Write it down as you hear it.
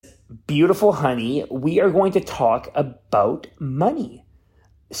beautiful honey, we are going to talk about money.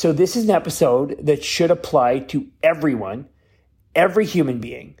 So this is an episode that should apply to everyone, every human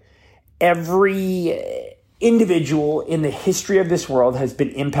being, every individual in the history of this world has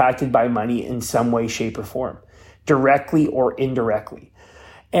been impacted by money in some way, shape, or form, directly or indirectly.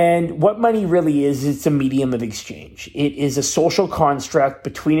 And what money really is, it's a medium of exchange. It is a social construct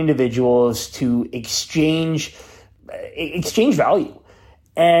between individuals to exchange value.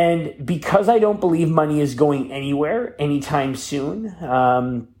 And because I don't believe money is going anywhere anytime soon,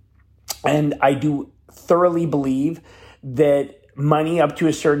 and I do thoroughly believe that money up to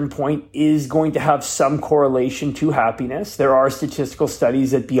a certain point is going to have some correlation to happiness. There are statistical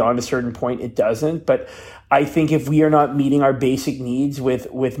studies that beyond a certain point it doesn't, but I think if we are not meeting our basic needs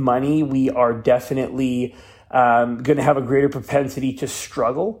with money, we are definitely going to have a greater propensity to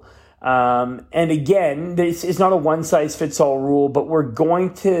struggle. And again, this is not a one-size-fits-all rule, but we're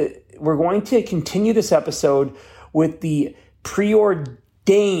going to continue this episode with the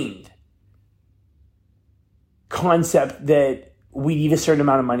preordained concept that we need a certain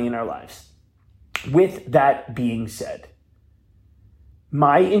amount of money in our lives. With that being said,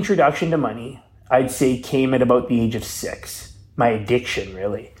 my introduction to money, I'd say, came at about the age of 6. My addiction,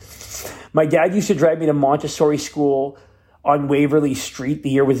 really. My dad used to drive me to Montessori school on Waverly Street. The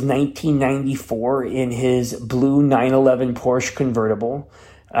year was 1994 in his blue 911 Porsche convertible.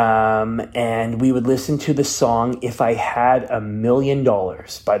 And we would listen to the song If I Had $1 Million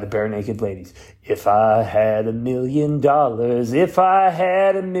by the Bare Naked Ladies. If I had $1 million, if I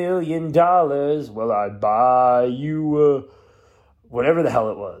had $1 million, well, I'd buy you whatever the hell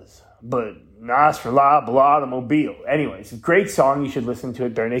it was. But nice, reliable automobile. Anyways, great song. You should listen to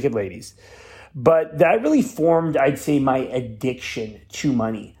it, Bare Naked Ladies. But that really formed, I'd say, my addiction to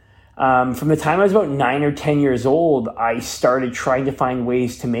money. From the time I was about 9 or 10 years old, I started trying to find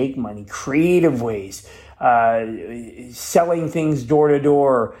ways to make money, creative ways, selling things door to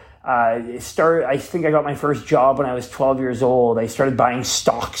door. I think I got my first job when I was 12 years old. I started buying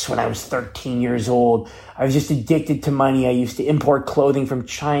stocks when I was 13 years old. I was just addicted to money. I used to import clothing from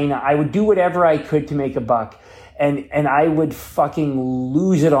China. I would do whatever I could to make a buck. And I would fucking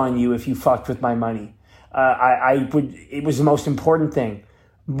lose it on you if you fucked with my money. It was the most important thing.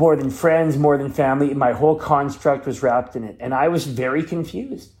 More than friends, more than family. My whole construct was wrapped in it. And I was very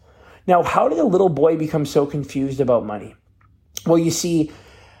confused. Now, how did a little boy become so confused about money? Well, you see,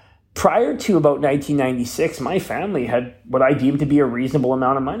 prior to about 1996, my family had what I deemed to be a reasonable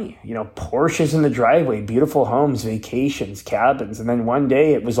amount of money. You know, Porsches in the driveway, beautiful homes, vacations, cabins. And then one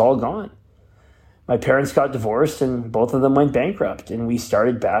day it was all gone. My parents got divorced and both of them went bankrupt. And we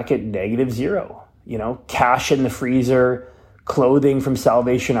started back at -0. You know, cash in the freezer, clothing from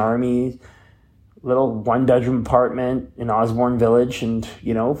Salvation Army, little one-bedroom apartment in Osborne Village. And,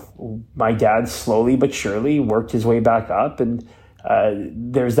 you know, my dad slowly but surely worked his way back up. And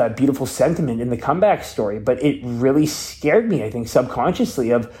there's that beautiful sentiment in the comeback story. But it really scared me, I think, subconsciously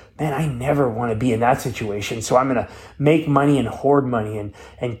of, man, I never want to be in that situation. So I'm going to make money and hoard money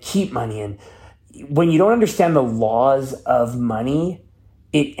and keep money. And when you don't understand the laws of money,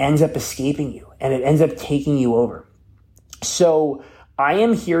 it ends up escaping you and it ends up taking you over. So I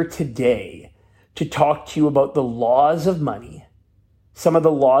am here today to talk to you about the laws of money, some of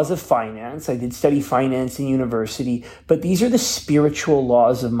the laws of finance. I did study finance in university, but these are the spiritual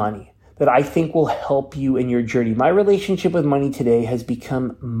laws of money that I think will help you in your journey. My relationship with money today has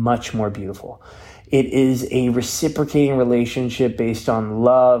become much more beautiful. It is a reciprocating relationship based on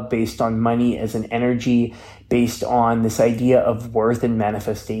love, based on money as an energy, based on this idea of worth and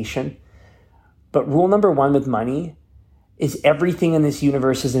manifestation. But rule number 1 with money is everything in this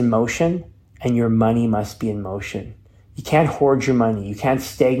universe is in motion, and your money must be in motion. You can't hoard your money. You can't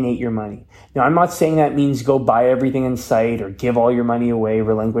stagnate your money. Now, I'm not saying that means go buy everything in sight or give all your money away,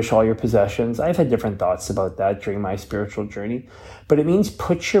 relinquish all your possessions. I've had different thoughts about that during my spiritual journey. But it means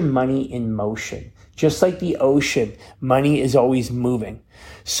put your money in motion. Just like the ocean, money is always moving.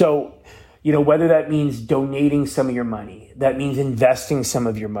 So, you know, whether that means donating some of your money, that means investing some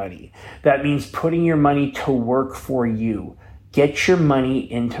of your money, that means putting your money to work for you. Get your money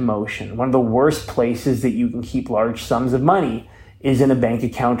into motion. One of the worst places that you can keep large sums of money is in a bank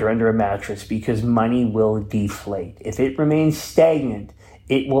account or under a mattress, because money will deflate. If it remains stagnant,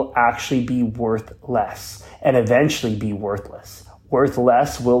 it will actually be worth less and eventually be worthless. Worth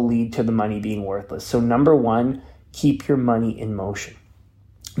less will lead to the money being worthless. So number 1, keep your money in motion.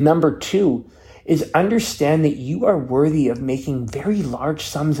 Number 2 is understand that you are worthy of making very large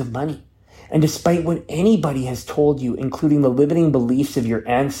sums of money. And despite what anybody has told you, including the limiting beliefs of your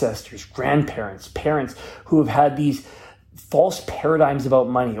ancestors, grandparents, parents who have had these false paradigms about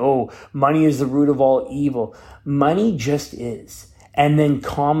money. Oh, money is the root of all evil. Money just is. And then,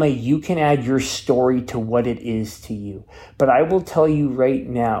 you can add your story to what it is to you. But I will tell you right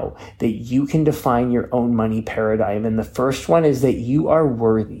now that you can define your own money paradigm. And the first one is that you are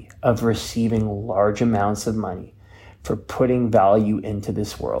worthy of receiving large amounts of money for putting value into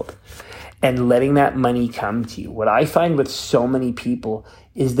this world and letting that money come to you. What I find with so many people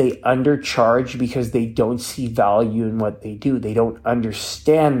is they undercharge because they don't see value in what they do. They don't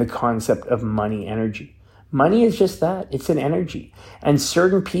understand the concept of money energy. Money is just that. It's an energy. And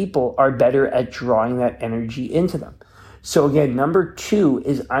certain people are better at drawing that energy into them. So again, number 2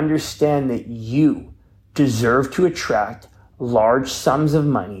 is understand that you deserve to attract large sums of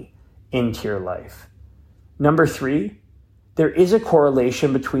money into your life. Number 3, there is a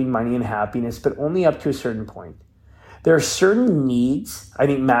correlation between money and happiness, but only up to a certain point. There are certain needs. I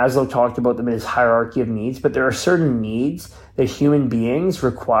think Maslow talked about them in his hierarchy of needs, but there are certain needs that human beings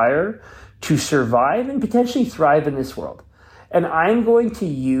require to survive and potentially thrive in this world. And I'm going to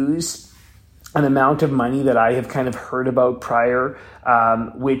use an amount of money that I have kind of heard about prior,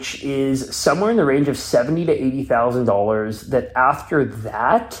 which is somewhere in the range of $70,000 to $80,000, that after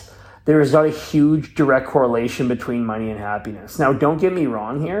that, there is not a huge direct correlation between money and happiness. Now, don't get me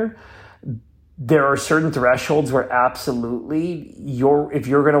wrong here. There are certain thresholds where absolutely, if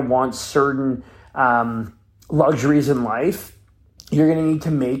you're going to want certain luxuries in life, you're going to need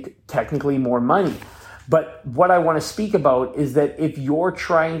to make technically more money. But what I want to speak about is that if you're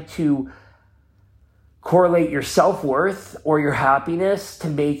trying to correlate your self-worth or your happiness to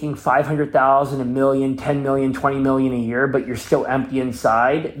making $500,000, $1 million, $10 million, $20 million a year, but you're still empty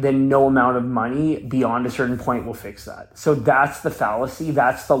inside, then no amount of money beyond a certain point will fix that. So that's the fallacy.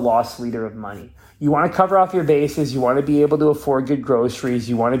 That's the loss leader of money. You want to cover off your bases. You want to be able to afford good groceries.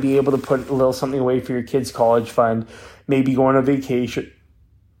 You want to be able to put a little something away for your kids' college fund, maybe go on a vacation.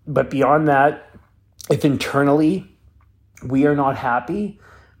 But beyond that, if internally we are not happy,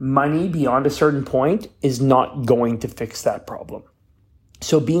 money beyond a certain point is not going to fix that problem.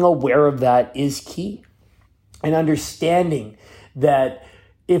 So being aware of that is key. And understanding that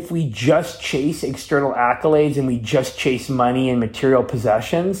if we just chase external accolades and we just chase money and material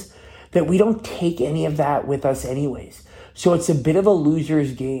possessions, that we don't take any of that with us anyways. So it's a bit of a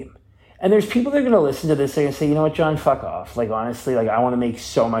loser's game. And there's people that are going to listen to this and say, you know what, John, fuck off. Like, honestly, I want to make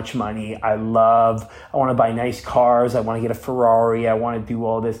so much money. I want to buy nice cars. I want to get a Ferrari. I want to do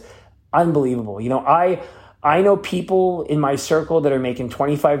all this. Unbelievable. You know, I know people in my circle that are making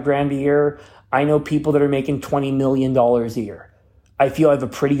 25 grand a year. I know people that are making $20 million a year. I feel I have a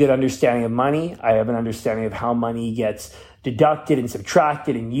pretty good understanding of money. I have an understanding of how money gets deducted and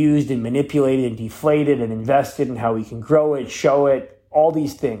subtracted and used and manipulated and deflated and invested, and how we can grow it, show it, all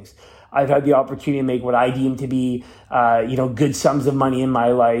these things. I've had the opportunity to make what I deem to be, good sums of money in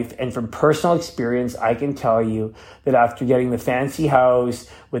my life. And from personal experience, I can tell you that after getting the fancy house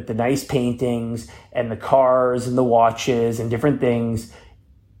with the nice paintings and the cars and the watches and different things,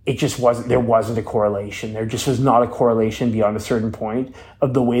 there wasn't a correlation. There just was not a correlation beyond a certain point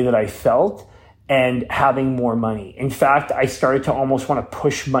of the way that I felt and having more money. In fact, I started to almost want to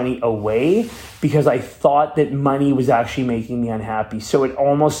push money away because I thought that money was actually making me unhappy. So it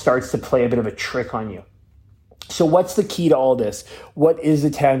almost starts to play a bit of a trick on you. So what's the key to all this? What is the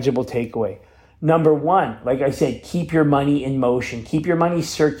tangible takeaway? Number 1, like I said, keep your money in motion. Keep your money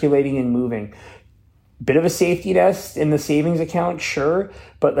circulating and moving. Bit of a safety nest in the savings account, sure,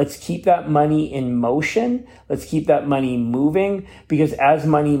 but let's keep that money in motion. Let's keep that money moving, because as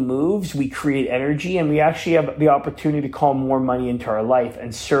money moves, we create energy, and we actually have the opportunity to call more money into our life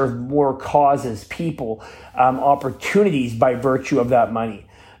and serve more causes, people, opportunities by virtue of that money.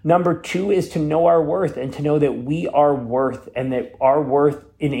 Number 2 is to know our worth, and to know that we are worth, and that our worth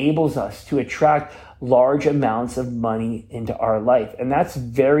enables us to attract large amounts of money into our life. And that's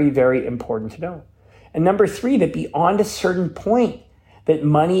very, very important to know. And number 3, that beyond a certain point, that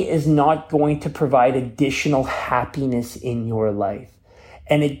money is not going to provide additional happiness in your life.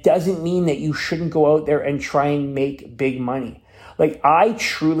 And it doesn't mean that you shouldn't go out there and try and make big money. Like, I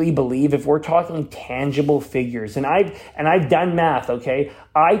truly believe, if we're talking tangible figures, and I've done math, okay?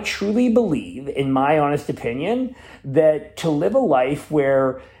 I truly believe, in my honest opinion, that to live a life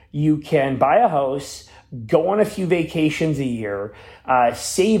where you can buy a house, go on a few vacations a year,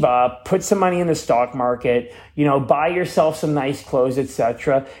 save up, put some money in the stock market, buy yourself some nice clothes,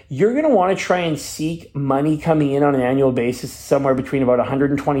 etc. You're going to want to try and seek money coming in on an annual basis somewhere between about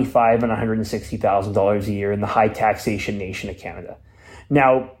 $125,000 and $160,000 a year in the high taxation nation of Canada.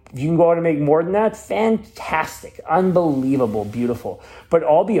 Now, if you can go out and make more than that, fantastic, unbelievable, beautiful. But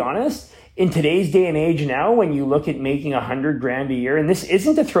I'll be honest, in today's day and age now, when you look at making $100,000 a year, and this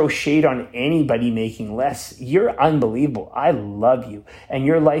isn't to throw shade on anybody making less, you're unbelievable. I love you. And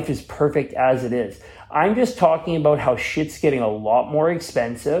your life is perfect as it is. I'm just talking about how shit's getting a lot more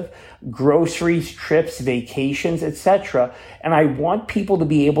expensive, groceries, trips, vacations, etc. And I want people to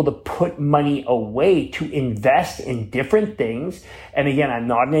be able to put money away to invest in different things. And again, I'm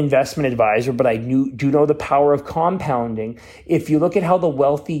not an investment advisor, but I do know the power of compounding. If you look at how the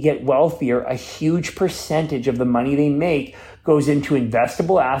wealthy get wealthier, a huge percentage of the money they make goes into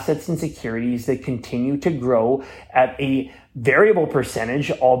investable assets and securities that continue to grow at a variable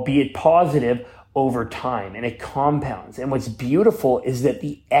percentage, albeit positive, over time, and it compounds. And what's beautiful is that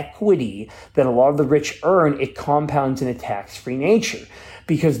the equity that a lot of the rich earn, it compounds in a tax-free nature,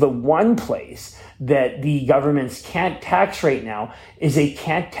 because the one place that the governments can't tax right now is they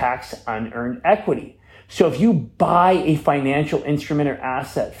can't tax unearned equity. So if you buy a financial instrument or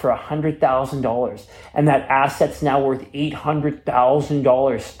asset for $100,000 and that asset's now worth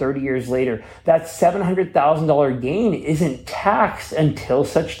 $800,000 30 years later, that $700,000 gain isn't taxed until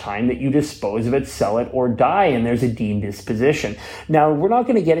such time that you dispose of it, sell it, or die, and there's a deemed disposition. Now, we're not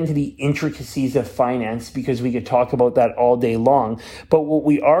going to get into the intricacies of finance because we could talk about that all day long, but what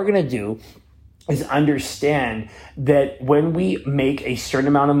we are going to do is understand that when we make a certain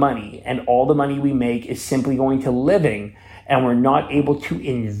amount of money and all the money we make is simply going to living and we're not able to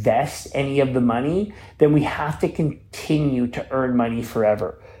invest any of the money, then we have to continue to earn money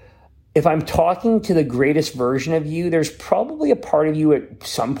forever. If I'm talking to the greatest version of you, there's probably a part of you at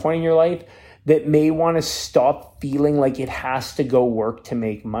some point in your life that may want to stop feeling like it has to go work to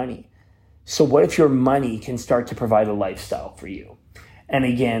make money. So what if your money can start to provide a lifestyle for you? And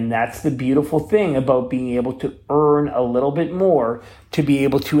again, that's the beautiful thing about being able to earn a little bit more to be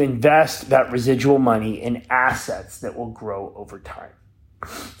able to invest that residual money in assets that will grow over time.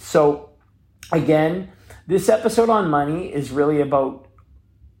 So again, this episode on money is really about,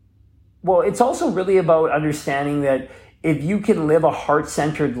 well, it's also really about understanding that if you can live a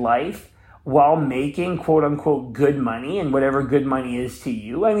heart-centered life while making quote unquote good money, and whatever good money is to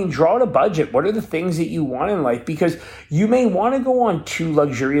you, I mean, draw out a budget. What are the things that you want in life? Because you may want to go on 2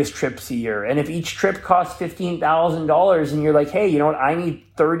 luxurious trips a year. And if each trip costs $15,000 and you're like, hey, you know what? I need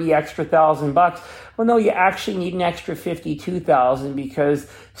 30 extra thousand bucks. Well, no, you actually need an extra 52,000 because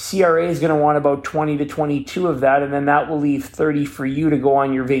CRA is going to want about 20 to 22 of that. And then that will leave 30 for you to go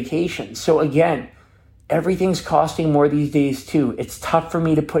on your vacation. So again, everything's costing more these days too. It's tough for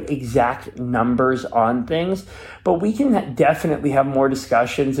me to put exact numbers on things, but we can definitely have more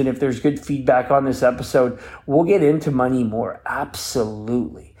discussions. And if there's good feedback on this episode, we'll get into money more.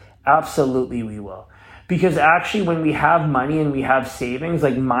 Absolutely. Absolutely we will. Because actually when we have money and we have savings,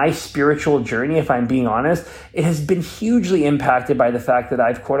 like my spiritual journey, if I'm being honest, it has been hugely impacted by the fact that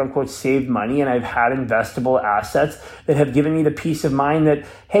I've quote unquote saved money and I've had investable assets that have given me the peace of mind that,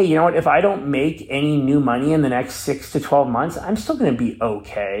 hey, you know what, if I don't make any new money in the next 6 to 12 months, I'm still going to be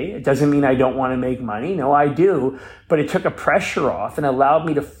okay. It doesn't mean I don't want to make money. No, I do. But it took a pressure off and allowed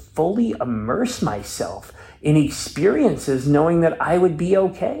me to fully immerse myself in experiences knowing that I would be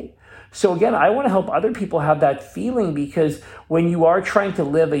okay. So again, I want to help other people have that feeling, because when you are trying to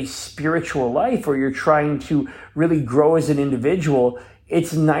live a spiritual life or you're trying to really grow as an individual,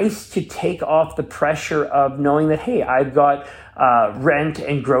 it's nice to take off the pressure of knowing that, hey, I've got rent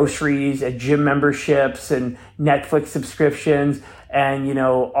and groceries and gym memberships and Netflix subscriptions and, you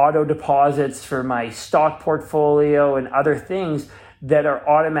know, auto deposits for my stock portfolio and other things that are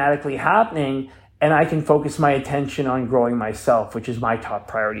automatically happening. And I can focus my attention on growing myself, which is my top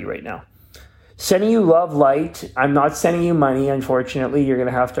priority right now. Sending you love, light. I'm not sending you money, unfortunately. You're going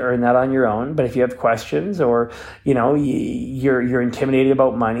to have to earn that on your own. But if you have questions or, you know, you're intimidated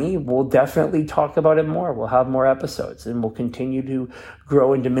about money, we'll definitely talk about it more. We'll have more episodes and we'll continue to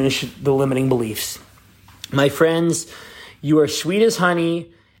grow and diminish the limiting beliefs. My friends, you are sweet as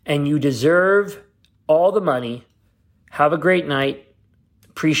honey and you deserve all the money. Have a great night.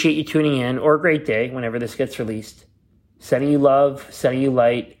 Appreciate you tuning in, or a great day whenever this gets released. Sending you love, sending you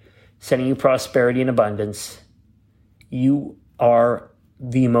light, sending you prosperity and abundance. You are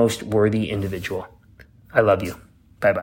the most worthy individual. I love you.